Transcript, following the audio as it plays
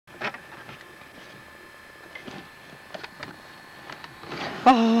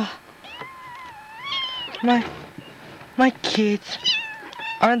Oh, my kids,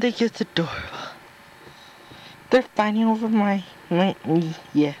 aren't they just adorable? They're fighting over my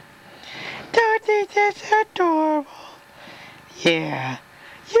yeah. Don't they just adorable? Yeah,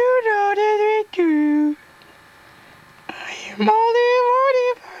 you know that they do. I am only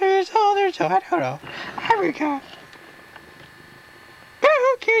 45 years older, so I don't know. I forgot. But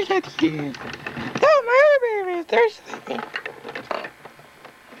who cares about the kids? No, my other babies, they're sleeping.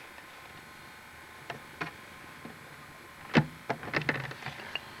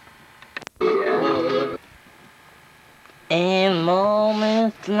 In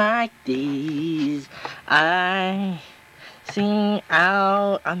moments like these, I sing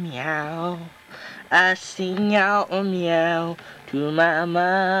out a meow. I sing out a meow to my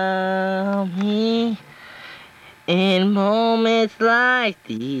mommy. In moments like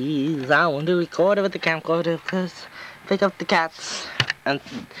these, I want to record it with the camcorder because pick up the cats and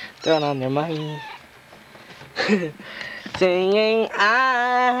throw it on their mommy. Singing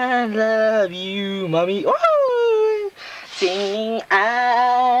I love you, mommy. Woo! Singing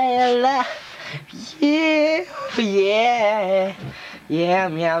I love you, yeah, yeah,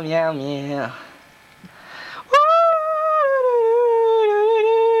 meow, meow, meow.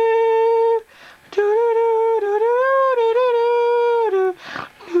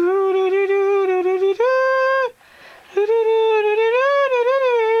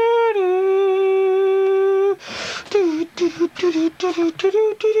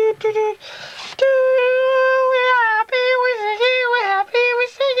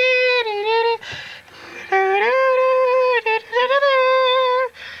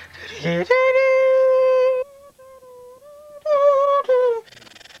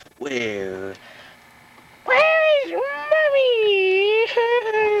 Where is mommy? I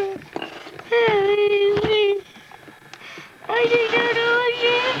don't know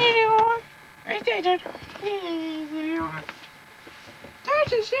anymore. I don't know anymore.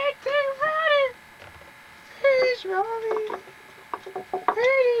 That's a sad thing about it. Where is mommy? Where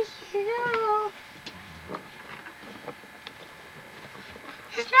did she go?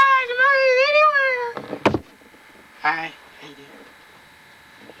 It's not mommy anywhere. Hi, how you doing?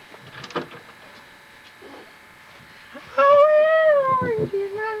 Oh, where are you?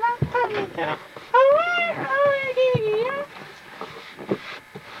 Oh, where are you?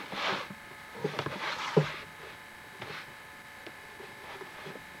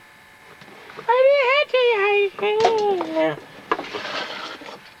 Why do you have to hide?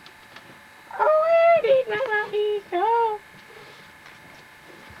 Oh, where did my mommy go?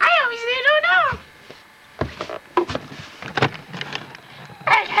 I obviously don't know. I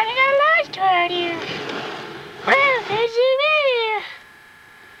kinda got lost around here. Where did she be?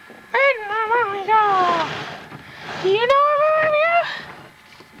 Where did my mommy go? Do you know where my mommy go?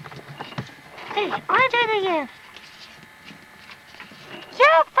 Hey, I wanna try this again. Yo,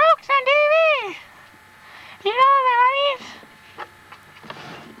 folks on TV! You know where my mommy is?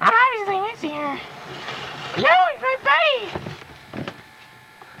 I'm obviously missing her. Yo, it's my buddy!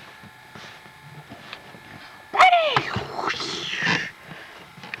 Buddy!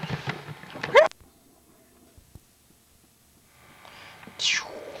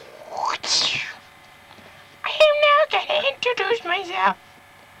 I am now gonna introduce myself.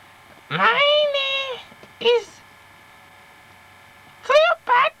 My name is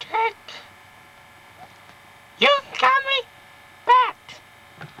Cleopatra. You can call me Bat.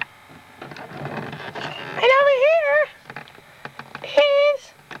 And over here is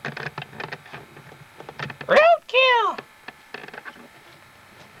Roadkill.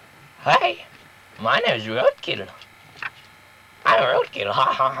 Hi, my name is Roadkill. I'm Roadkill, ha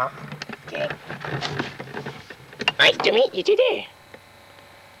ha ha. Okay. Nice to meet you today.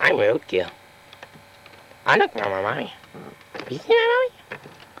 I'm Roadkill. I look for my mommy. You see my mommy?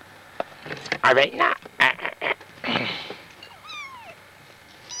 I bet not.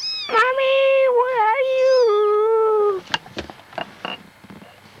 Mommy, where are you?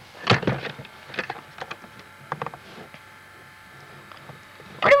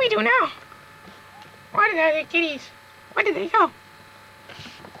 What do we do now? Where are the other kitties? Where did they go?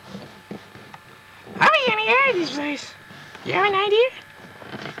 How are we gonna get out of this place? You have an idea?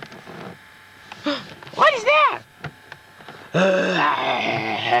 What is that?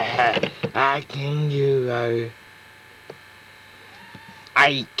 I can do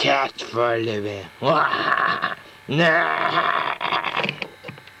I catch for a living. My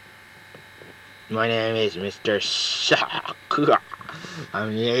name is Mr. Shock.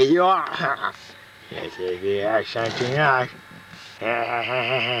 I'm New York. Yes, yeah, something else. What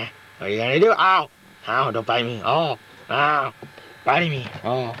are you gonna do? Ow! Ow, don't bite me. Oh, ow. biting me.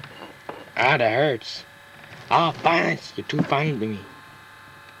 Oh. Ah, that hurts. Oh, violence. You're too fine to me.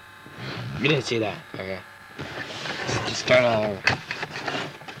 You didn't see that. Okay. Just start all over.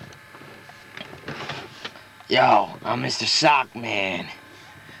 Yo, I'm Mr. Sockman.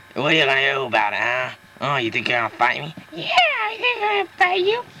 What are you gonna do about it, huh? Oh, you think you're gonna fight me? Yeah, I think I'm gonna fight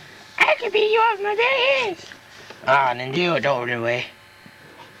you. I could beat you off my bare hands. Oh, then do it over the way.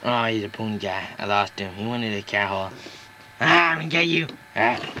 Oh, he's a pony guy. I lost him. He went into the cat hole. Ah, I'm gonna get you.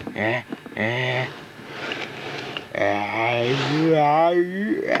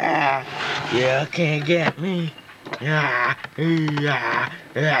 You can't get me.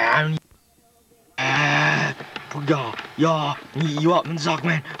 You up and suck,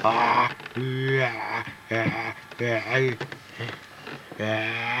 man. What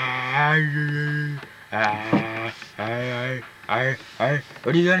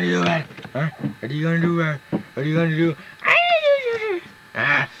are you gonna do, man? Huh? What are you gonna do, man? What are you gonna do?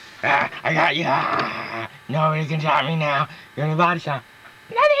 I got you. Nobody can stop me now. You're in the body shop.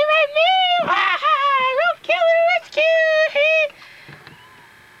 Nothing but me. Don't kill the rescue.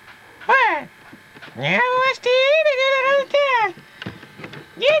 What? Yeah, what's the other time?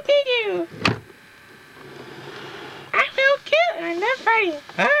 Yes, they do. I will kill. I'm not fighting.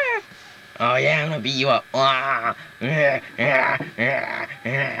 Oh yeah, I'm gonna beat you up. Is that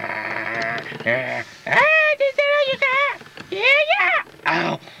all you got?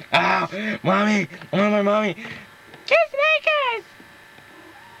 Yeah. Ow, mommy, kiss naked.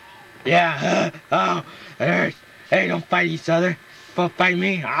 Yeah. Oh, it hurts. Hey, don't fight each other. Don't fight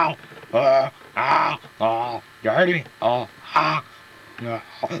me. Ow. Oh, you're hurting me. Oh, no.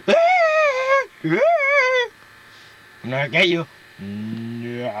 I'm gonna get you.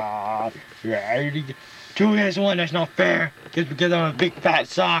 2 against 1, that's not fair. Just because I'm a big fat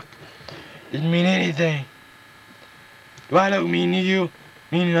sock doesn't mean anything. Do I look mean to you?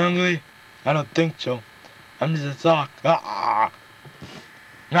 Mean and ugly? I don't think so. I'm just a sock.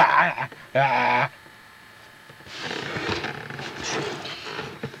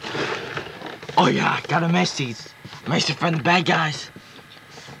 Oh yeah, I got a message. Message from the bad guys.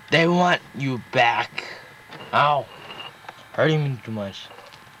 They want you back. Ow. Hurting me too much.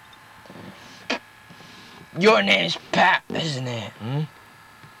 Your name's Pat, isn't it?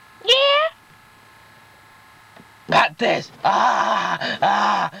 Yeah. Pat this.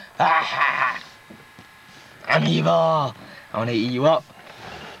 I'm evil. I wanna eat you up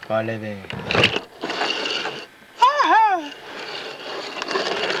for a living.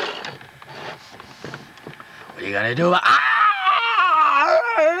 What are you gonna do?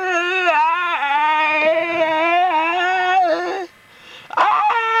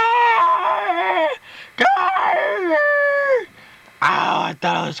 I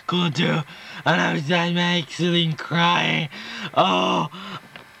thought it was cool too, and I was actually crying. Oh,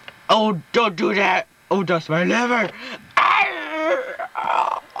 don't do that. Oh, that's my liver.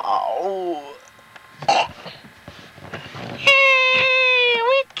 Hey,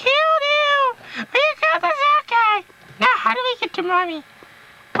 we killed him. We killed the Zach guy. Now, how do we get to Mommy?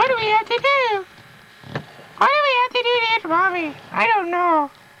 What do we have to do? What do we have to do to get to Mommy? I don't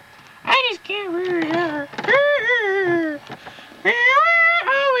know. I just can't remember.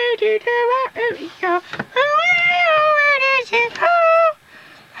 Where did it go? Where does it go?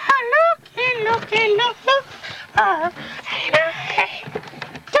 Look. I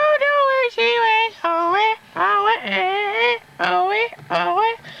don't know where she went. Where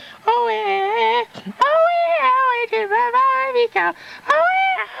did my Barbie go?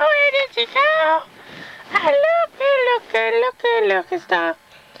 Where did she go? I look and stuff.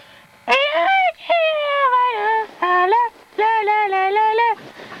 And I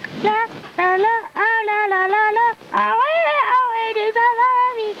where did my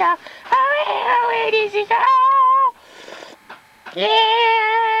Barbie go? Where did she go? Yeah.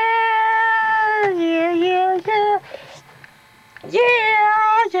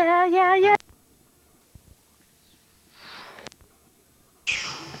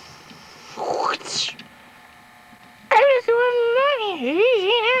 I just want money.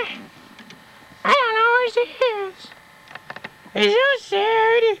 I don't know where she is. It's so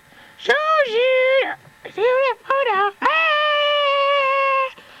sad. See that photo?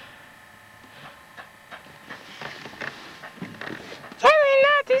 Certainly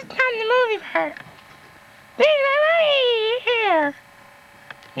not this time the movie part. There's my money here.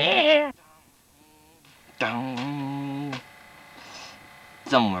 Yeah.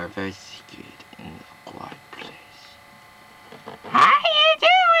 Somewhere very secret in the quiet place. How you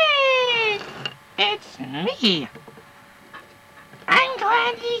doing? It's me. I'm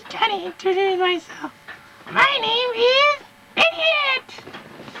glad you got to introduce myself. My name is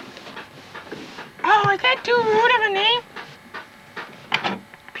is that too rude of a name?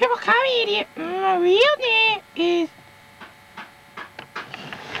 People call me idiot. My real name is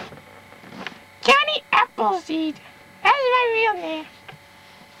Johnny Appleseed. That is my real name.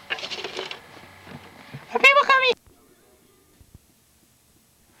 But people call me.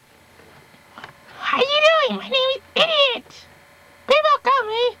 How you doing? My name is Idiot. People call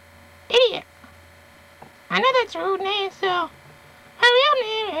me Idiot. I know that's a rude name, so my real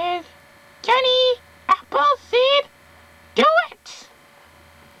name is Johnny Appleseed. Do it.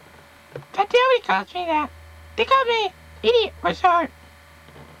 But nobody calls me that. They call me Idiot for short.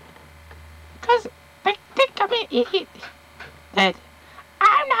 Cause they call me Idiot. That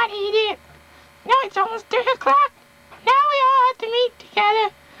I'm not an idiot. No, it's almost 3 o'clock. Now we all have to meet together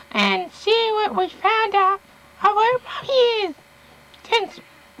and see what we found out of where Mommy is since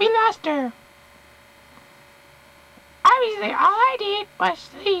we lost her. Obviously, all I did was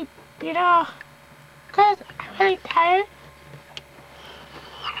sleep, you know, because I'm really tired.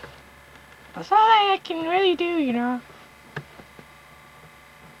 That's all I can really do, you know.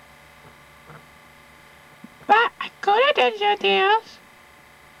 But I could have done something else.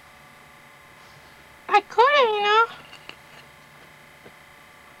 I could have, you know.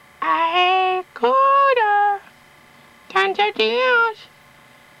 I could have done something else.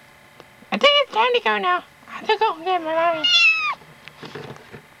 I think it's time to go now. I have to go get my mommy.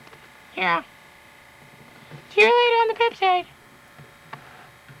 Yeah. See you later on the flip side.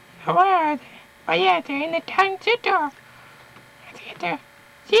 Where are they? Oh yeah, they're in the transit door. I have to get there.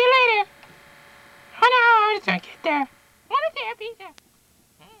 See you later. 1 hour to get there. Wanna see a pizza?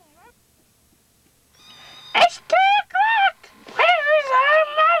 It's 3 o'clock! Where's our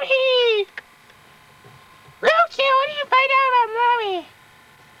mommy? Roadkill, what did you find out about mommy?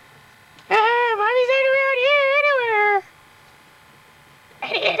 Mommy's not around here anywhere.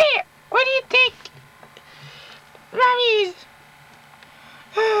 Idiot, what do you think? Mommy's...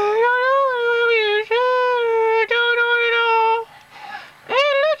 I don't know. Hey,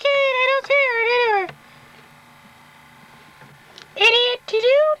 look, I don't see her anywhere. Idiot, did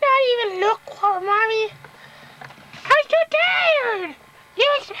you not even look for mommy? I'm too tired! You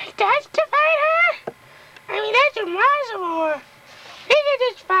expect us to find her? I mean, that's impossible. We can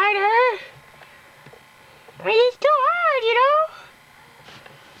just find her. I mean, it's too hard, you know?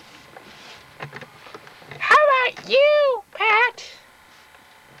 How about you, Pat?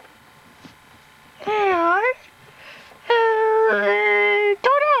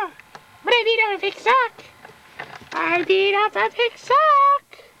 Don't know. But I beat up a big sock. I beat up a big sock.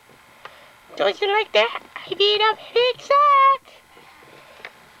 Don't you like that? I beat up a big sock.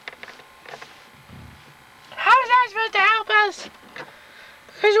 How's that supposed to help us?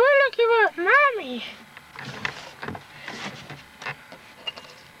 Because we're looking for mommy.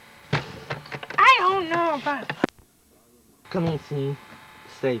 I don't know about... Coming soon,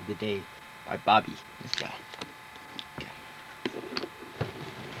 Save the Day by Bobby. Let's go.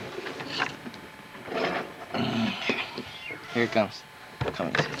 Here it comes.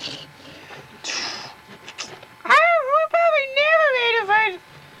 Coming soon. We probably never made it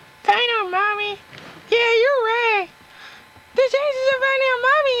find our mommy. Yeah, you're right. The chances of finding our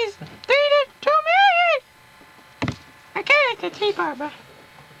mommy is 3 to 2 million. I kinda like the tea part, but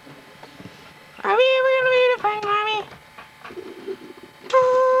are we ever gonna be able to find mommy?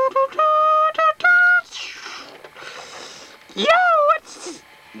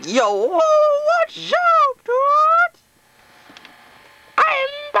 Yo, what's up, dude?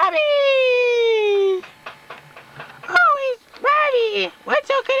 I'm Bobby! Oh, it's Bobby! What's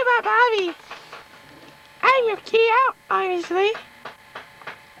so good about Bobby? I'm your key out, honestly.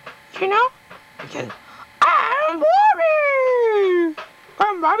 You know? Because I'm Bobby!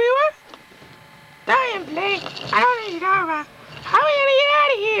 I'm Bobby what? I am Blake. I don't know what you're talking about. How are we gonna get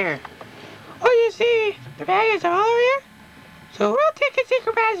out of here? Oh, you see, the bag is all over here? So we'll take a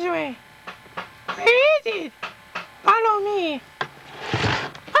secret passageway. Where is it? Follow me.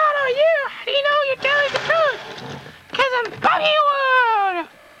 Follow you? How do you know you're telling the truth? Because I'm Bobby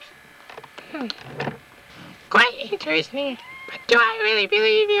Wood. Quite interesting. But do I really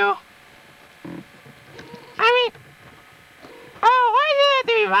believe you? I mean, oh, why does it have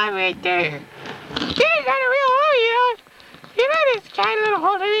to be Bobby right there? He's not a real hole, you know. You know this tiny little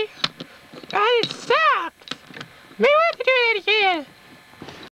hole, does he? That sucks. Maybe we have to do that again.